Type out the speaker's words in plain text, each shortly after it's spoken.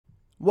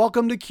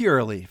Welcome to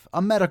Curaleaf,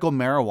 a medical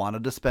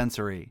marijuana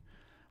dispensary.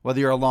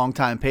 Whether you're a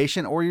longtime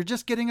patient or you're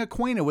just getting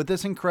acquainted with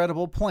this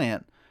incredible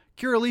plant,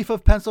 Curaleaf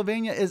of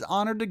Pennsylvania is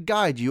honored to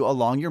guide you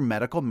along your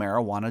medical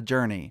marijuana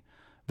journey.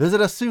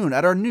 Visit us soon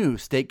at our new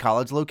State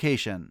College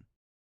location.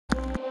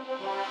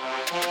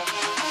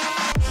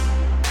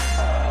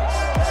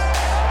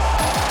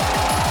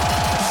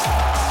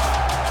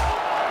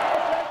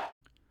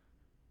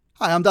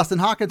 Hi, I'm Dustin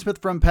Hawkinsmith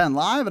from Penn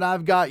Live, and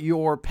I've got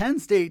your Penn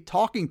State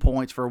talking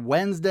points for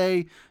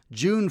Wednesday,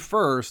 June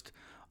 1st.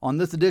 On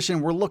this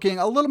edition, we're looking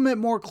a little bit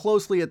more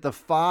closely at the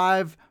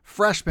 5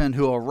 freshmen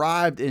who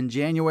arrived in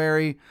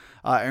January,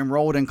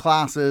 enrolled in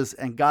classes,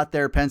 and got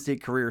their Penn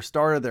State career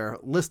started. They're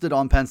listed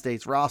on Penn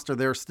State's roster.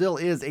 There still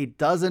is a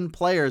dozen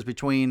players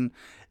between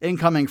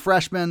incoming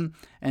freshmen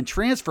and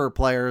transfer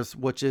players,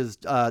 which is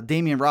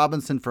Damian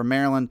Robinson from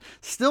Maryland,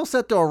 still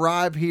set to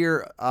arrive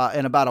here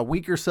in about a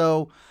week or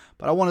so.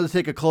 But I wanted to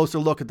take a closer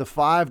look at the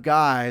 5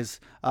 guys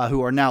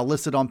who are now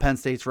listed on Penn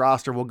State's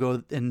roster. We'll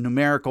go in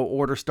numerical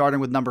order, starting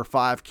with number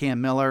 5,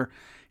 Cam Miller.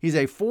 He's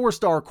a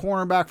 4-star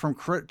cornerback from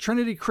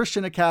Trinity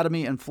Christian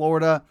Academy in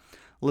Florida,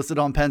 listed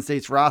on Penn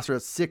State's roster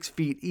at 6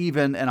 feet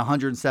even and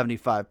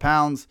 175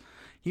 pounds.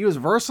 He was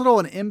versatile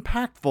and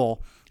impactful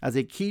as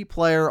a key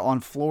player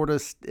on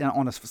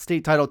a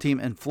state title team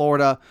in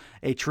Florida,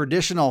 a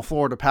traditional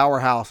Florida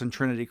powerhouse in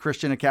Trinity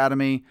Christian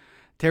Academy.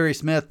 Terry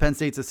Smith, Penn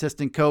State's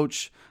assistant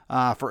coach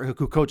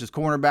who coaches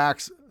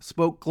cornerbacks,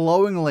 spoke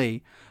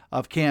glowingly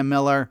of Cam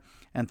Miller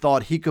and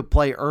thought he could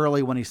play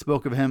early when he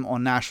spoke of him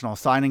on National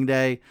Signing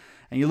Day.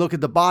 And you look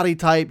at the body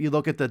type, you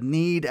look at the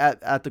need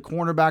at the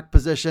cornerback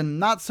position,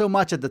 not so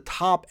much at the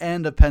top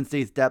end of Penn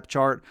State's depth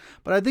chart,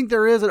 but I think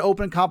there is an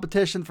open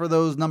competition for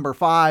those number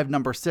 5,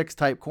 number 6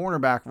 type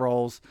cornerback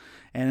roles.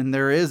 And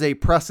there is a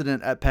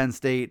precedent at Penn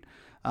State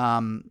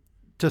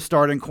to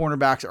starting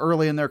cornerbacks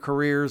early in their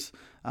careers,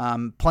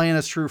 playing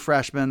as true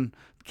freshmen.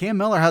 Cam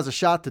Miller has a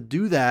shot to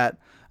do that.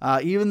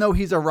 Even though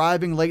he's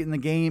arriving late in the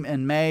game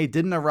in May,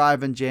 didn't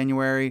arrive in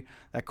January,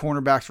 that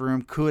cornerback's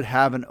room could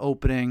have an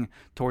opening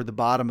toward the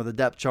bottom of the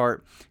depth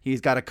chart.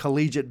 He's got a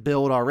collegiate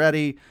build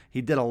already.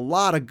 He did a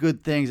lot of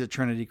good things at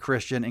Trinity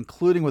Christian,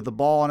 including with the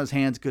ball in his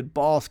hands, good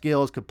ball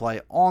skills, could play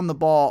on the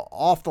ball,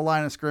 off the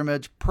line of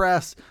scrimmage,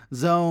 press,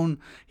 zone.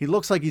 He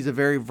looks like he's a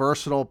very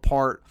versatile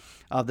part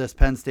of this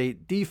Penn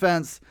State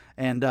defense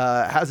and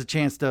has a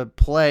chance to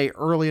play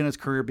early in his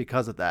career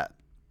because of that.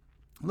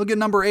 Look at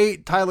number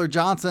 8, Tyler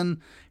Johnson.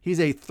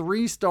 He's a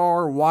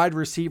 3-star wide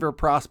receiver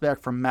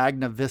prospect from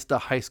Magna Vista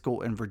High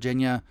School in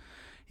Virginia.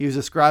 He was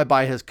described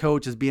by his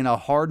coach as being a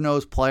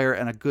hard-nosed player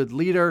and a good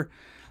leader.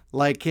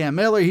 Like Cam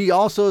Miller, he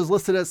also is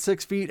listed at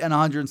 6 feet and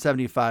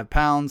 175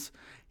 pounds.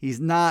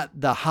 He's not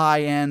the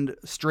high-end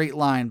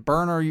straight-line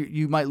burner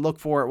you might look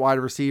for at wide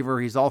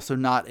receiver. He's also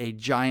not a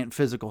giant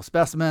physical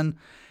specimen.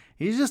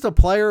 He's just a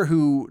player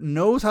who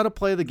knows how to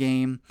play the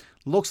game,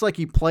 looks like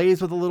he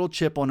plays with a little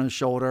chip on his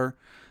shoulder.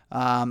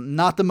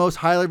 Not the most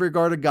highly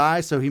regarded guy,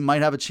 so he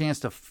might have a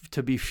chance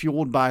to be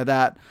fueled by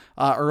that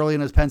early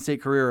in his Penn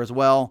State career as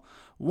well.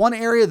 One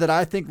area that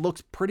I think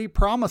looks pretty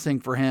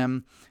promising for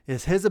him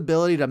is his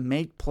ability to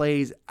make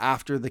plays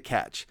after the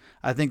catch.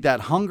 I think that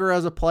hunger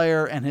as a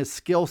player and his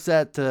skill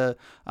set to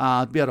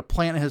be able to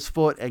plant his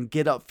foot and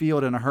get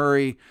upfield in a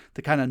hurry,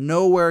 to kind of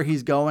know where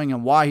he's going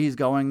and why he's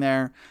going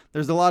there.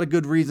 There's a lot of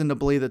good reason to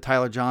believe that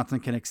Tyler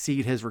Johnson can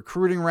exceed his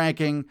recruiting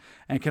ranking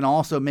and can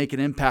also make an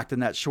impact in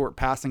that short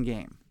passing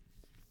game.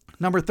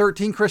 Number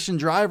 13, Christian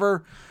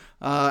Driver.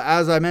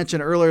 As I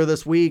mentioned earlier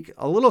this week,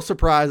 a little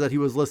surprised that he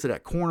was listed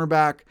at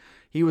cornerback.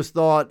 He was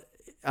thought,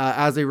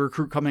 as a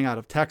recruit coming out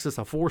of Texas,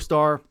 a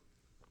 4-star,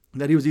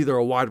 that he was either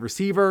a wide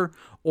receiver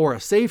or a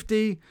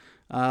safety.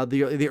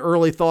 The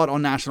early thought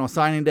on National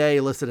Signing Day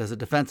listed as a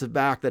defensive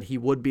back that he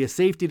would be a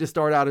safety to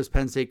start out his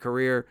Penn State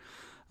career.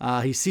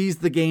 He sees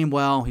the game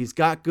well. He's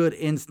got good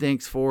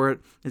instincts for it.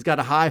 He's got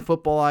a high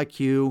football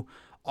IQ.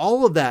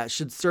 All of that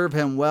should serve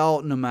him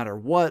well no matter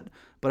what.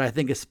 But I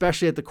think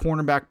especially at the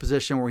cornerback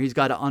position where he's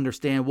got to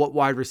understand what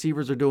wide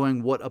receivers are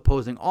doing, what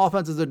opposing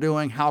offenses are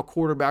doing, how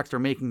quarterbacks are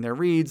making their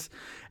reads,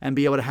 and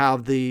be able to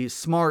have the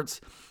smarts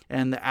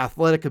and the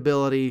athletic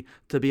ability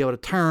to be able to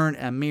turn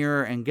and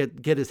mirror and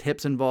get his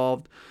hips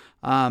involved.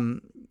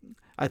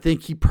 I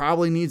think he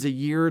probably needs a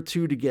year or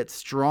two to get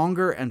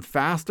stronger and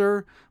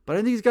faster, but I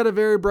think he's got a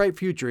very bright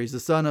future. He's the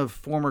son of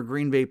former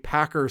Green Bay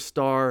Packers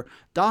star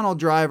Donald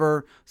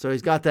Driver, so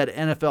he's got that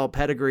NFL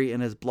pedigree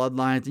in his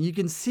bloodlines, and you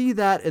can see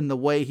that in the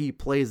way he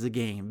plays the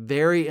game.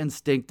 Very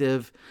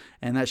instinctive,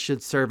 and that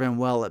should serve him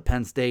well at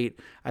Penn State.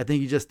 I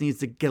think he just needs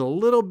to get a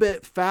little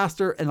bit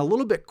faster and a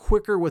little bit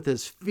quicker with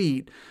his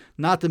feet,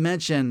 not to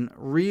mention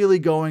really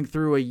going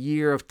through a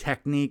year of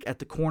technique at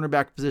the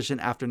cornerback position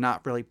after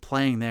not really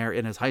playing there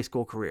in his high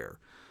school career.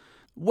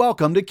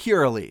 Welcome to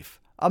Curaleaf,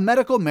 a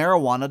medical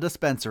marijuana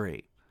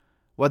dispensary.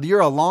 Whether you're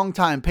a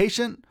longtime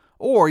patient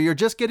or you're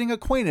just getting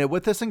acquainted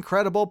with this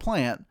incredible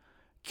plant,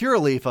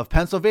 Curaleaf of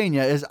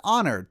Pennsylvania is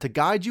honored to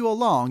guide you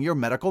along your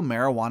medical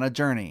marijuana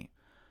journey.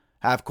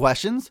 Have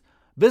questions?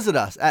 Visit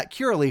us at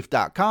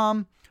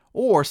curaleaf.com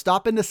or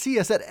stop in to see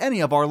us at any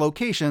of our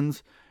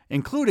locations,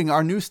 including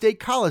our new State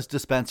College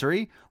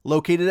dispensary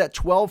located at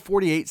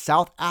 1248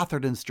 South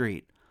Atherton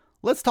Street.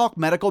 Let's talk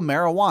medical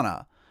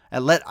marijuana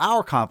and let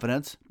our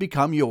confidence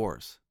become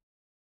yours.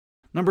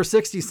 Number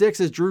 66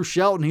 is Drew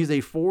Shelton. He's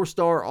a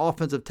 4-star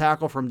offensive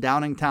tackle from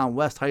Downingtown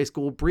West High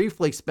School.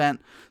 Briefly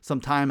spent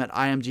some time at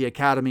IMG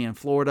Academy in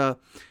Florida.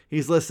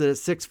 He's listed at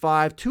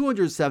 6'5",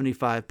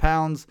 275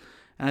 pounds.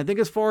 And I think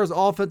as far as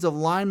offensive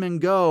linemen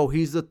go,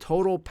 he's the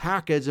total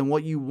package and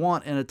what you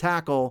want in a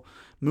tackle.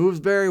 Moves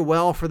very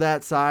well for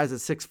that size at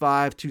 6'5",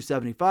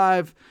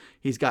 275.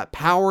 He's got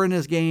power in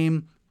his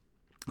game.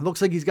 It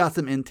looks like he's got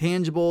some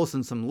intangibles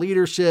and some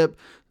leadership,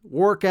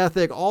 work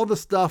ethic, all the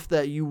stuff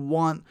that you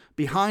want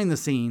behind the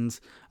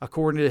scenes.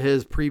 According to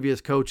his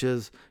previous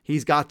coaches,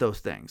 he's got those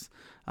things.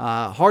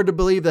 Hard to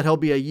believe that he'll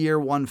be a year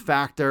one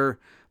factor,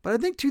 but I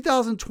think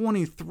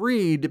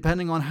 2023,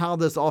 depending on how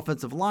this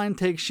offensive line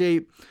takes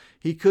shape,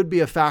 he could be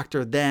a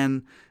factor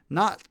then.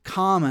 Not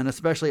common,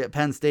 especially at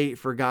Penn State,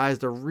 for guys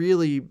to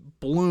really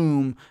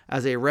bloom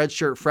as a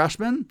redshirt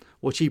freshman,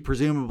 which he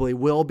presumably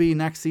will be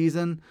next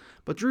season.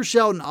 But Drew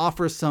Shelton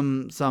offers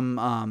some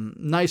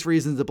nice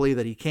reasons to believe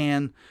that he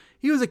can.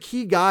 He was a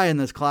key guy in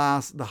this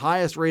class, the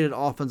highest rated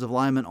offensive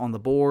lineman on the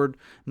board.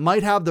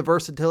 Might have the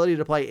versatility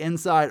to play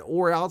inside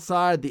or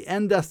outside. The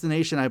end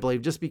destination, I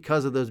believe, just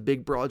because of those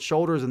big, broad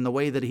shoulders and the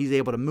way that he's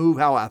able to move,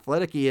 how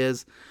athletic he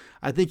is,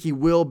 I think he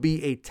will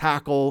be a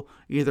tackle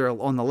either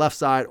on the left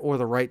side or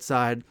the right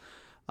side.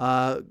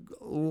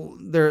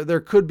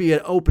 There could be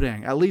an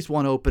opening, at least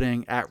one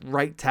opening at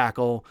right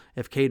tackle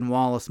if Caden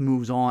Wallace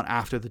moves on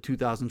after the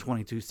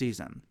 2022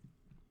 season.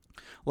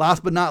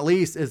 Last but not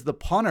least is the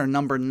punter,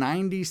 number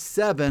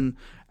 97,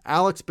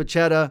 Alex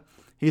Bacchetta.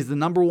 He's the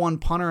number 1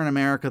 punter in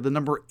America, the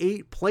number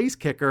 8 place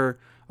kicker,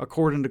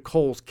 according to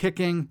Kohl's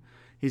Kicking.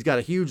 He's got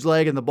a huge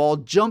leg and the ball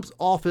jumps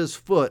off his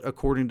foot,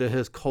 according to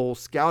his Kohl's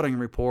scouting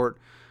report.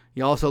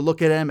 You also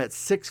look at him at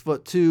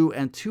 6'2"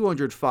 and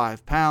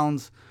 205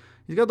 pounds.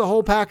 He's got the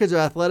whole package of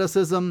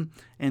athleticism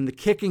and the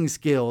kicking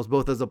skills,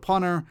 both as a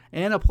punter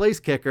and a place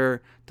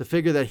kicker, to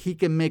figure that he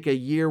can make a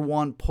year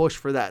one push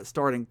for that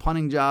starting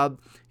punting job.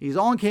 He's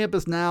on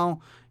campus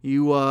now.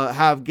 You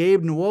have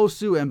Gabe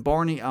Nwosu and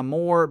Barney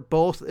Amore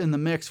both in the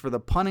mix for the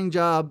punting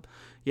job.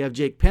 You have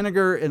Jake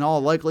Pinniger in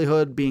all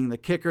likelihood being the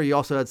kicker. You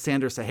also had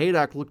Sander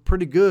Sahadak look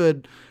pretty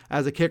good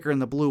as a kicker in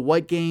the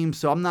blue-white game,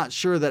 so I'm not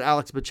sure that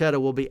Alex Bacchetta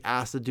will be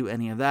asked to do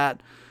any of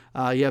that.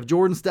 You have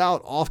Jordan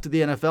Stout off to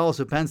the NFL,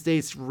 so Penn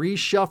State's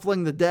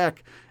reshuffling the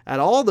deck at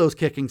all those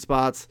kicking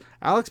spots.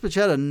 Alex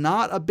Bacchetta,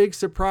 not a big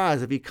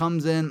surprise if he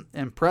comes in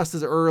and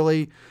presses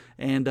early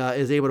and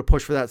is able to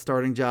push for that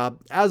starting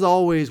job. As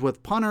always,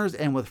 with punters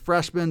and with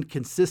freshmen,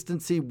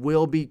 consistency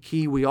will be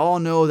key. We all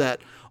know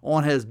that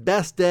on his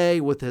best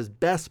day, with his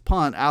best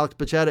punt, Alex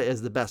Bacchetta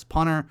is the best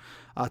punter.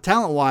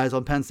 Talent-wise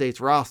on Penn State's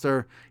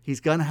roster,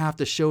 he's going to have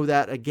to show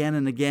that again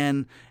and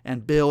again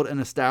and build and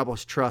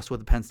establish trust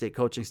with the Penn State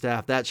coaching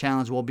staff. That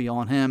challenge will be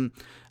on him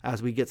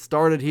as we get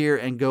started here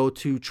and go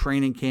to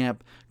training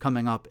camp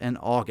coming up in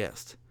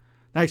August.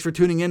 Thanks for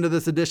tuning into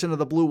this edition of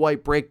the Blue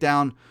White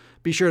Breakdown.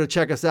 Be sure to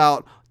check us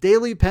out.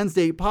 Daily Penn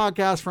State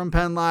podcasts from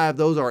Penn Live.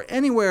 Those are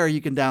anywhere you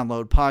can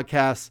download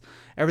podcasts.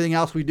 Everything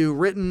else we do,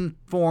 written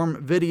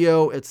form,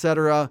 video,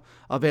 etc.,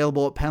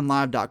 available at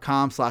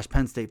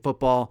PennLive.com/Penn State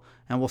Football.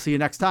 And we'll see you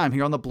next time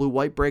here on the Blue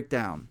White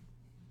Breakdown.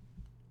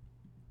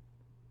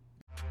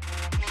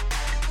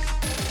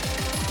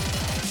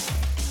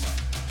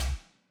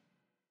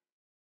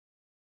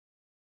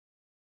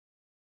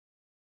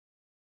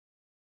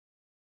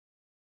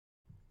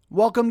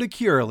 Welcome to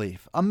Curaleaf,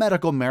 a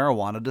medical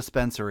marijuana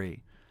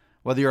dispensary.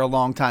 Whether you're a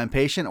longtime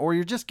patient or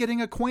you're just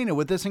getting acquainted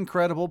with this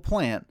incredible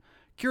plant,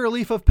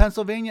 Curaleaf of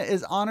Pennsylvania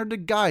is honored to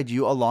guide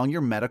you along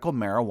your medical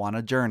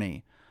marijuana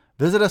journey.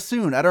 Visit us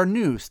soon at our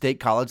new State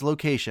College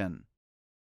location.